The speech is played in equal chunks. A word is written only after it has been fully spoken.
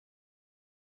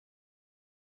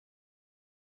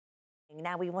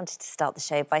Now, we wanted to start the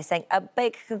show by saying a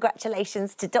big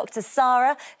congratulations to Dr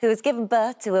Sara, who has given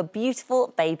birth to a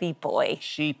beautiful baby boy.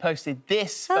 She posted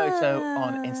this photo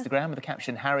on Instagram with the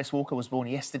caption, "Harris Walker was born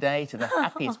yesterday to the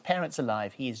happiest parents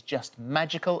alive. He is just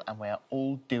magical and we're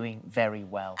all doing very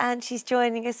well." And she's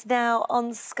joining us now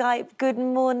on Skype. Good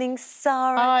morning,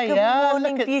 Sara. Hiya, good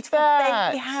morning, look at beautiful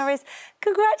that. baby Harris.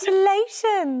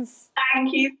 Congratulations.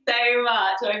 Thank you so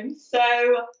much. I'm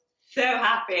so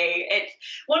happy. It's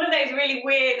one of those really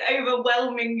weird,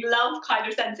 overwhelming love kind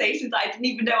of sensations that I didn't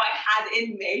even know I had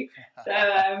in me.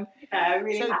 So,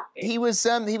 really happy. He was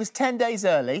 10 days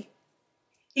early.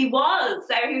 He was.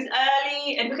 So he was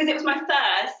early, and because it was my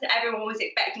first, everyone was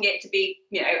expecting it to be,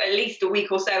 at least a week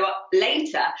or so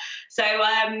later. So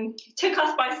it took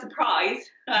us by surprise.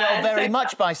 Well, very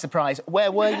much by surprise. Where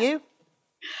were you?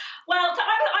 Well, so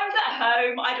I was at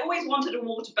home. I'd always wanted a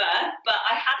water birth, but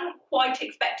I hadn't quite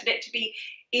expected it to be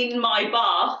in my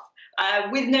bath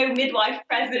with no midwife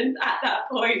present at that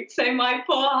point. So my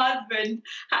poor husband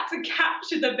had to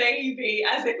capture the baby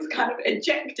as it was kind of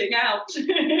ejecting out.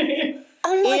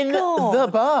 Oh my in God. the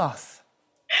bath?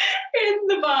 In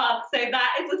the bath. So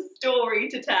that is a story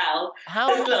to tell.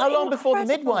 How long before the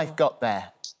midwife got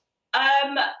there?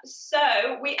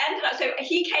 So we ended up, so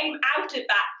he came out of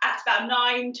that at about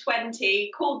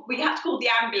 9:20, we had to call the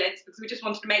ambulance because we just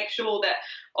wanted to make sure that,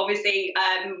 obviously,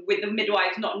 with the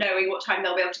midwives not knowing what time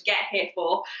they'll be able to get here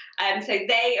for, so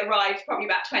they arrived probably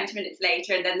about 20 minutes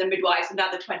later, and then the midwives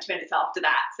another 20 minutes after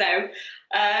that. So,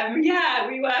 yeah,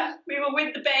 we were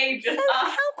with the babe. Just so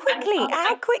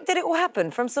how quick did it all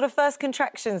happen, from sort of first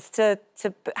contractions to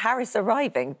Harris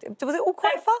arriving? Was it all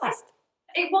quite fast?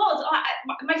 It was.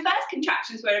 My first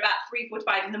contractions were about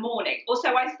 3:45 in the morning, or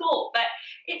so I thought, but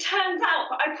it turns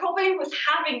out I probably was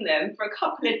having them for a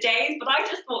couple of days, but I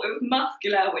just thought it was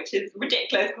muscular, which is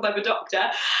ridiculous because I'm a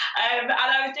doctor. And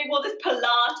I was doing all this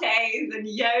Pilates and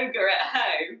yoga at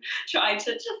home, trying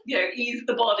to just, ease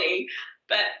the body.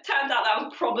 But it turns out that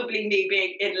was probably me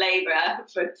being in labour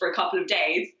for a couple of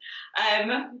days.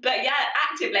 But yeah,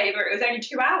 active labour, it was only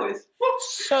 2 hours.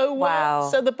 So wow.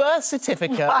 So the birth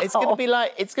certificate, it's going to be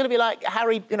like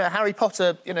Harry, Harry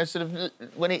Potter, sort of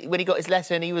when he got his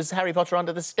letter and he was Harry Potter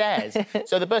under the stairs.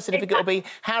 So the birth certificate will be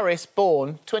Harris,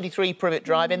 born 23 Privet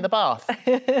Drive in the bath.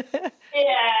 Yeah,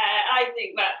 I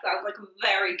think that sounds like a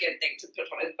very good thing to put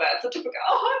on his birth certificate.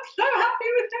 Oh, I'm so happy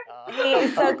with him. He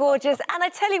is so gorgeous. And I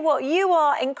tell you what, you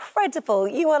are incredible.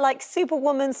 You are like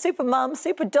superwoman, super mum,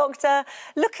 super doctor.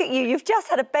 Look at you. You've just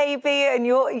had a baby and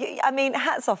I mean,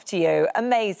 hats off to you.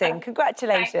 Amazing.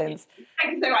 Congratulations.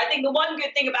 Thank you so much. I think the one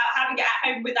good thing about having it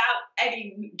at home without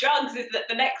any drugs is that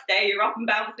the next day you're up and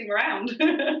bouncing around.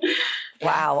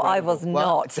 Wow, I was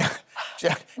not.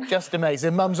 Just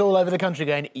amazing. Mums all over the country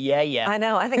going, yeah, yeah. I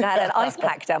know. I think I had an ice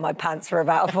pack down my pants for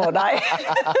about a fortnight.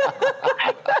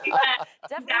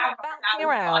 Definitely bouncing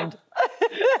around.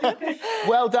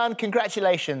 Well done.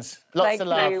 Congratulations. Lots of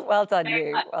love. Thank you. Well done,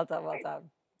 you. Well done, well done.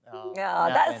 Oh, yeah,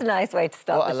 that's a nice way to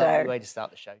start the show. What a lovely way to start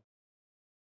the show.